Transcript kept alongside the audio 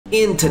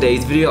In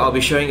today's video, I'll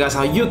be showing you guys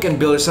how you can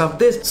build yourself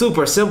this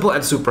super simple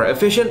and super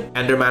efficient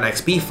Enderman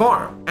XP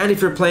farm. And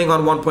if you're playing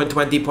on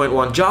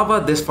 1.20.1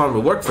 Java, this farm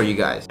will work for you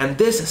guys. And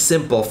this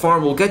simple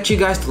farm will get you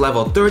guys to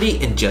level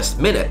 30 in just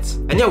minutes.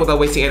 And yeah, without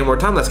wasting any more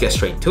time, let's get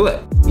straight to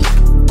it.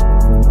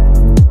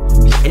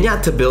 And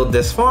yeah, to build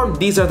this farm,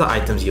 these are the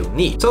items you'll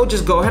need. So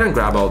just go ahead and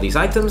grab all these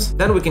items,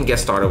 then we can get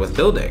started with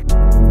building.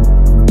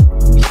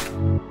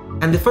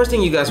 And the first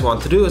thing you guys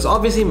want to do is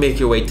obviously make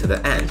your way to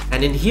the end.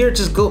 And in here,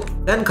 just go,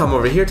 then come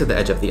over here to the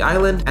edge of the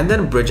island and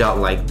then bridge out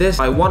like this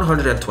by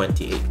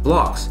 128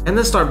 blocks. And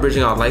then start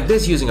bridging out like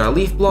this using our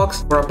leaf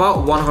blocks for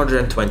about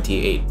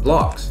 128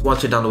 blocks.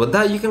 Once you're done with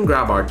that, you can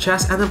grab our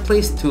chest and then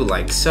place two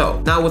like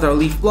so. Now with our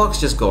leaf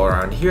blocks, just go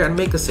around here and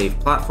make a safe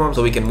platform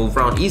so we can move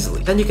around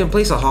easily. Then you can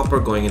place a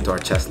hopper going into our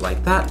chest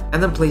like that,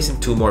 and then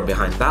placing two more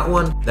behind that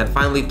one. Then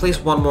finally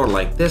place one more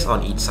like this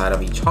on each side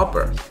of each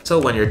hopper. So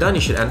when you're done,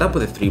 you should end up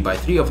with a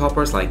 3x3 of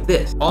hoppers like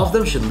this. All of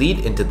them should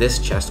lead into this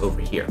chest over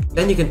here.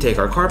 Then you can take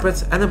our carpets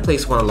and then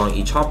place one along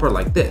each hopper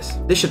like this.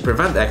 This should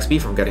prevent the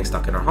XP from getting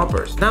stuck in our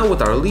hoppers. Now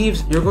with our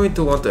leaves, you're going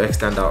to want to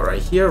extend out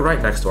right here,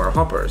 right next to our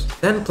hoppers.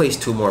 Then place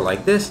two more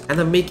like this and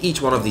then make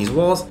each one of these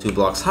walls 2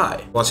 blocks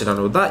high. Once you're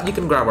done with that, you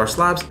can grab our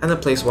slabs and then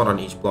place one on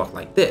each block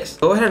like this.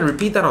 Go ahead and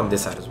repeat that on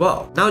this side as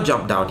well. Now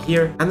jump down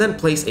here and then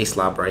place a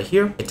slab right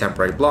here, a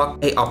temporary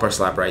block, a upper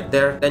slab right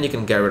there. Then you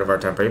can get rid of our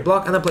temporary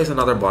block and then place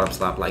another bottom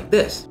slab like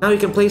this. Now you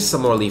can place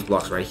some more leaf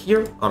blocks right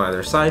here on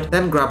either side,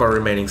 then grab our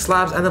remaining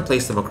slabs and then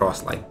place them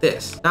across like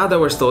this. Now that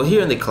we're still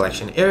here in the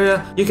collection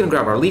area, you can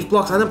grab our leaf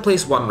blocks and then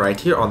place one right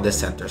here on this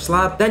center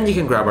slab. Then you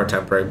can grab our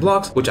temporary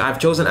blocks, which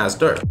I've chosen as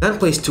dirt. Then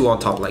place two on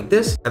top like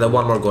this, and then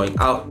one more going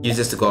out. Use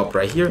this to go up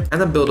right here,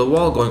 and then build a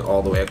wall going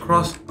all the way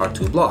across our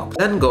 2 blocks.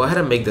 Then go ahead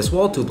and make this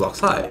wall 2 blocks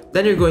high.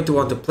 Then you're going to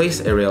want to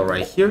place a rail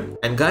right here.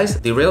 And guys,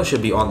 the rail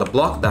should be on the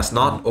block that's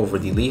not over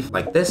the leaf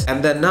like this.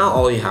 And then now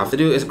all you have to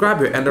do is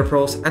grab your ender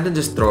pearls and then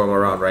just throw them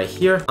around right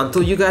here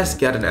until you guys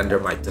get an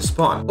endermite to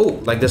spawn. Oh,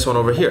 like this one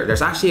over here.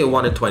 There's actually a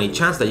 1 in 20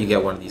 chance that you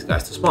get one of these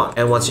guys to spawn.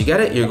 And once you get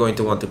it, you're going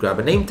to want to grab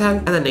a name tag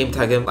and then name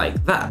tag him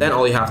like that. Then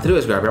all you have to do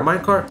is grab your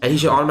minecart and he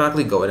should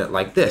automatically go in it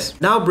like this.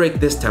 Now break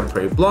this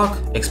temporary block,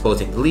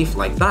 exposing the leaf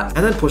like that,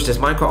 and then push this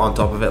minecart on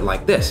top of it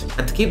like this.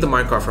 And to keep the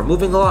minecart from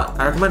moving a lot,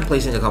 I recommend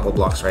placing a couple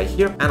blocks right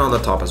here and on the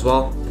top as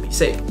well to be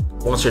safe.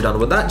 Once you're done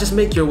with that, just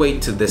make your way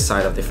to this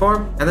side of the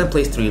farm and then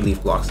place 3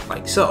 leaf blocks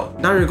like so.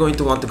 Now you're going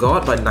to want to go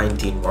out by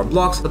 19 more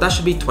blocks, but that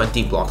should be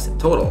 20 blocks in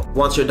total.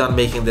 Once you're done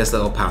making this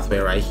little pathway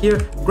right here,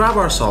 grab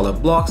our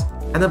solid blocks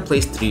and then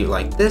place 3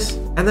 like this,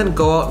 and then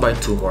go out by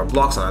 2 more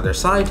blocks on either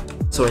side.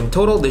 So in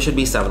total, they should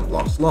be 7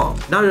 blocks long.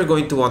 Now you're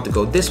going to want to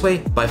go this way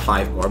by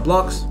 5 more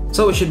blocks.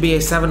 So it should be a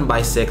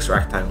 7x6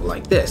 rectangle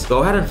like this.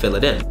 Go ahead and fill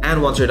it in.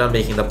 And once you're done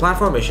making the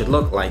platform, it should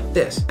look like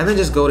this. And then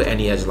just go to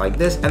any edge like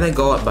this and then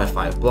go up by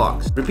 5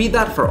 blocks. Repeat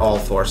that for all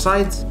 4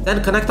 sides.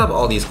 Then connect up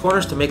all these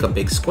corners to make a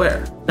big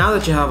square. Now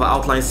that you have an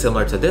outline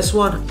similar to this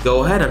one,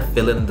 go ahead and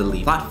fill in the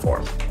leaf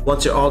platform.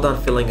 Once you're all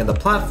done filling in the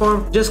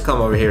platform, just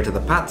come over here to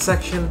the path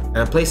section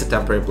and place a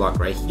temporary block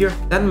right here.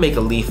 Then make a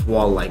leaf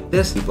wall like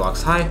this, 3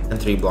 blocks high and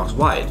 3 blocks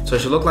wide. So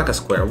it should look like a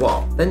square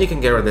wall. Then you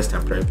can get rid of this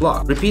temporary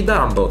block. Repeat that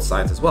on both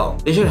sides as well.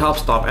 They should help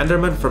stop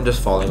endermen from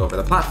just falling over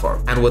the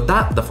platform. And with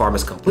that, the farm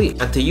is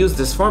complete. And to use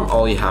this farm,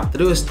 all you have to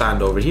do is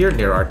stand over here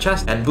near our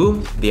chest and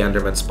boom, the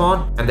endermen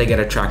spawn and they get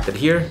attracted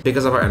here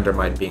because of our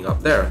endermite being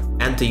up there.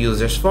 And to use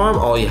this farm,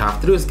 all you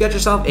have to do is get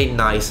yourself a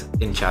nice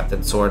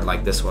enchanted sword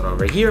like this one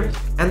over here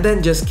and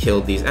then just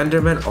kill these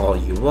endermen all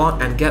you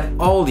want and get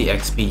all the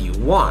XP you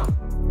want.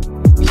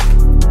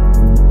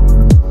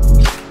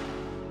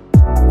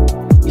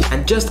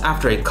 And just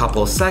after a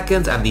couple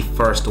seconds and the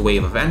first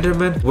wave of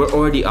endermen, we're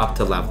already up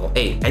to level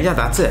 8. And yeah,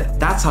 that's it.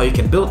 That's how you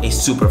can build a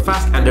super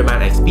fast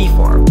enderman XP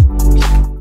farm.